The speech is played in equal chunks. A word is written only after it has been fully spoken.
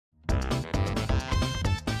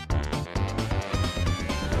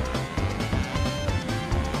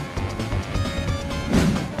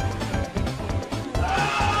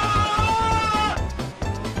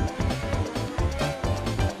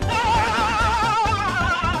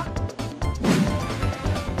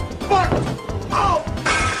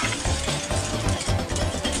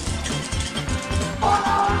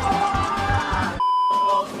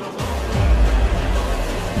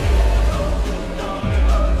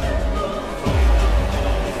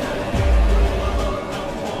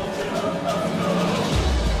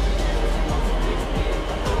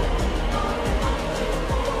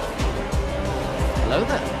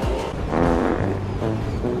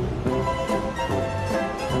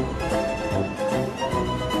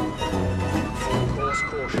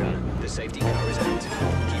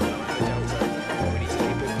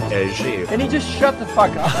And he just shut the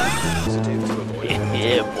fuck up.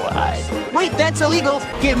 Yeah, boy. Wait, that's illegal.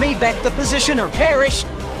 Give me back the position or perish.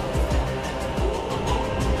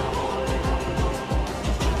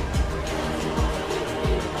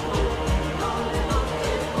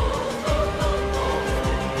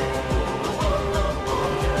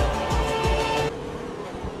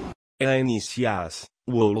 Iniciaas,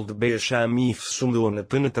 World Bechamif Sundone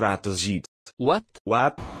penetrate ziet. What?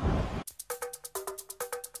 What?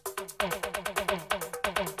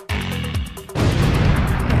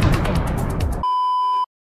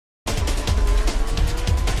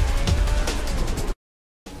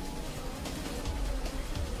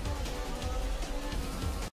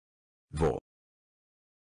 Wo?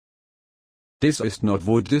 This is not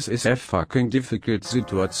wo, this is a fucking difficult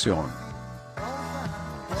situation.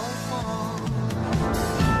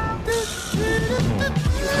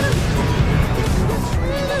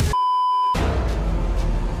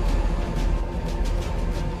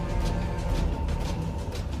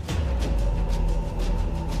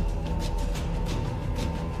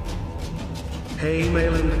 Hey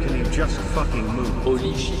Malin, can you just fucking move?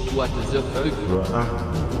 Holy shit, what the fuck?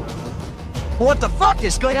 What the fuck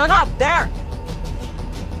is going on up there?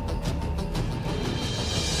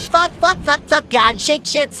 Fuck, God,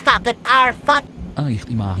 shit, stop it, fuck. Ich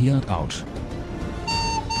immer hier out.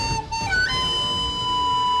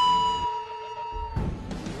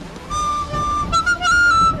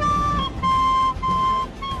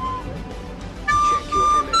 Check your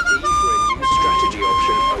MFD for a new strategy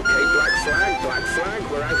option. Okay, black flag,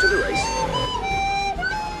 we're out of the race.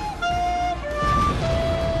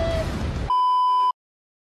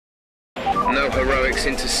 No heroics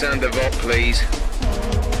into sound of op, please.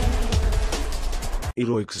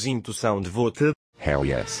 Heroics into sound vote? Hell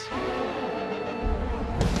yes.